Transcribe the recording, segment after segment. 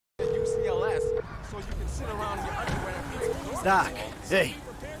Doc, hey.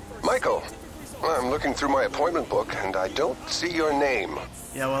 Michael, I'm looking through my appointment book, and I don't see your name.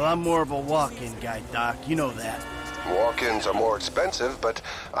 Yeah, well, I'm more of a walk-in guy, Doc. You know that. Walk-ins are more expensive, but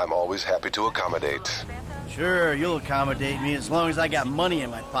I'm always happy to accommodate. Sure, you'll accommodate me as long as I got money in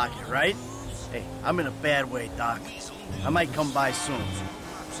my pocket, right? Hey, I'm in a bad way, Doc. I might come by soon.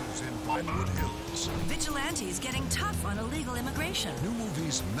 Vigilantes getting tough on illegal immigration. New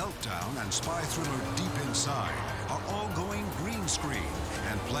movies Meltdown and spy thriller Deep Inside are all going green screen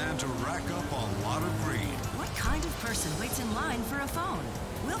and plan to rack up a lot of green. What kind of person waits in line for a phone?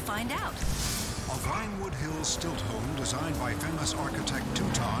 We'll find out. A Vinewood Hills stilt home designed by famous architect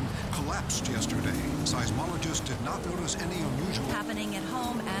Teuton collapsed yesterday. Seismologists did not notice any unusual Happening at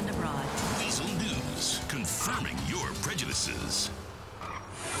home and abroad. Diesel News, confirming your prejudices.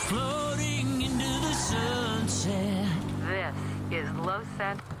 Floating into the sunset. This is Low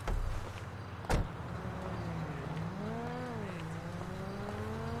Scent.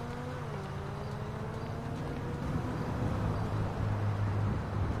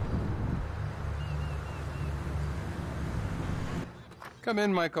 Come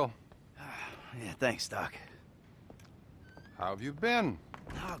in, Michael. Yeah, thanks, Doc. How have you been?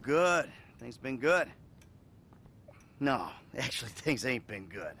 Oh, good. Things been good. No, actually, things ain't been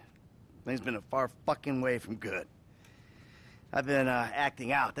good. Things been a far fucking way from good. I've been,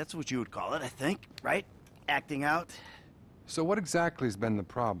 acting out. That's what you would call it, I think, right? Acting out. So what exactly has been the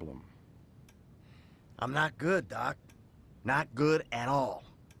problem? I'm not good, Doc. Not good at all.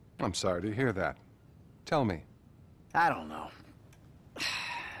 I'm sorry to hear that. Tell me. I don't know.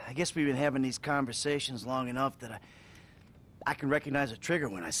 I guess we've been having these conversations long enough that I can recognize a trigger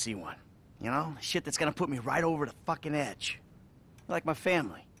when I see one. You know? Shit that's gonna put me right over the fucking edge. Like my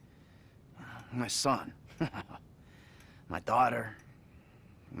family. My son. My daughter.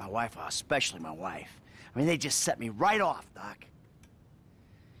 My wife, especially my wife. I mean, they just set me right off, Doc.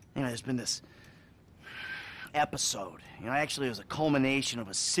 You know, there's been this episode. You know, actually it was a culmination of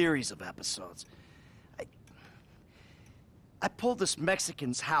a series of episodes. I pulled this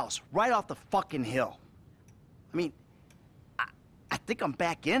Mexican's house right off the fucking hill. I mean, I think I'm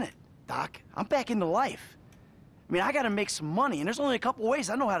back in it, Doc. I'm back into life. I mean, I gotta make some money, and there's only a couple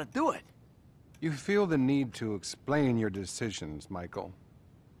ways I know how to do it. You feel the need to explain your decisions, Michael.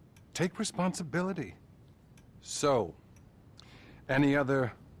 Take responsibility. So, any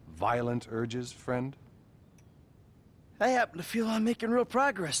other violent urges, friend? I happen to feel I'm making real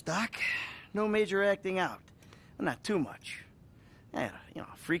progress, Doc. No major acting out. Well, not too much. I had a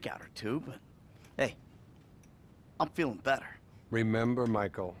freak out or two, but hey, I'm feeling better. Remember,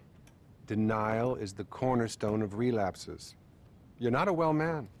 Michael, denial is the cornerstone of relapses. You're not a well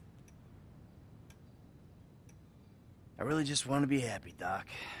man. I really just want to be happy, Doc.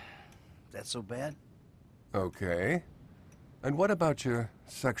 Is that so bad? Okay. And what about your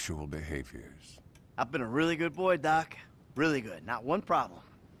sexual behaviors? I've been a really good boy, Doc. Really good. Not one problem.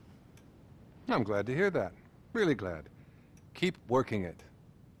 I'm glad to hear that. Really glad. Keep working it.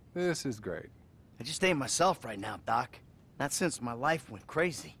 This is great. I just ain't myself right now, Doc. Not since my life went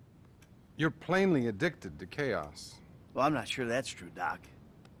crazy. You're plainly addicted to chaos. Well, I'm not sure that's true, Doc.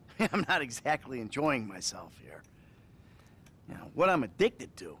 I'm not exactly enjoying myself here. You know, what I'm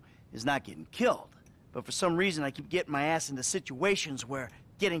addicted to is not getting killed. But for some reason, I keep getting my ass into situations where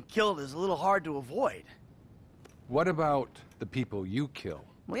getting killed is a little hard to avoid. What about the people you kill?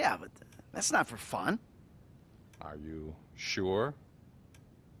 Well, yeah, but that's not for fun. Are you sure?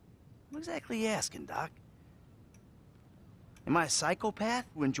 What exactly are you asking, Doc? Am I a psychopath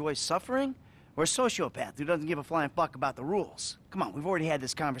who enjoys suffering? Or a sociopath who doesn't give a flying fuck about the rules? Come on, we've already had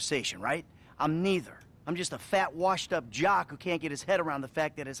this conversation, right? I'm neither. I'm just a fat, washed-up jock who can't get his head around the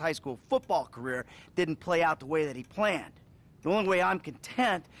fact that his high school football career didn't play out the way that he planned. The only way I'm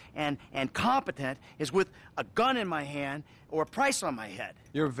content and competent is with a gun in my hand or a price on my head.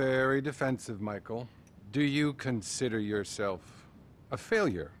 You're very defensive, Michael. Do you consider yourself a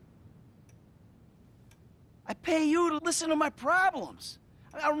failure? I pay you to listen to my problems.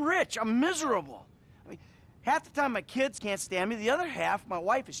 I'm rich. I'm miserable. I mean, half the time my kids can't stand me. The other half, my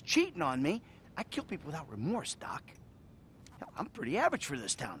wife is cheating on me. I kill people without remorse, Doc. I'm pretty average for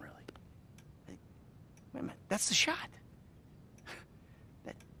this town, really. Hey, wait a minute. That's the shot.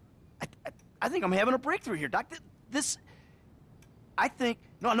 I think I'm having a breakthrough here, Doc. I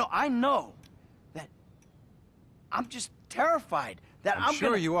know that I'm just terrified that I'm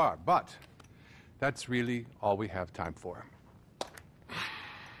sure you are, but that's really all we have time for.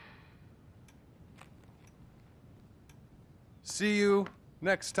 See you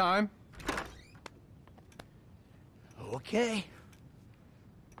next time. Okay.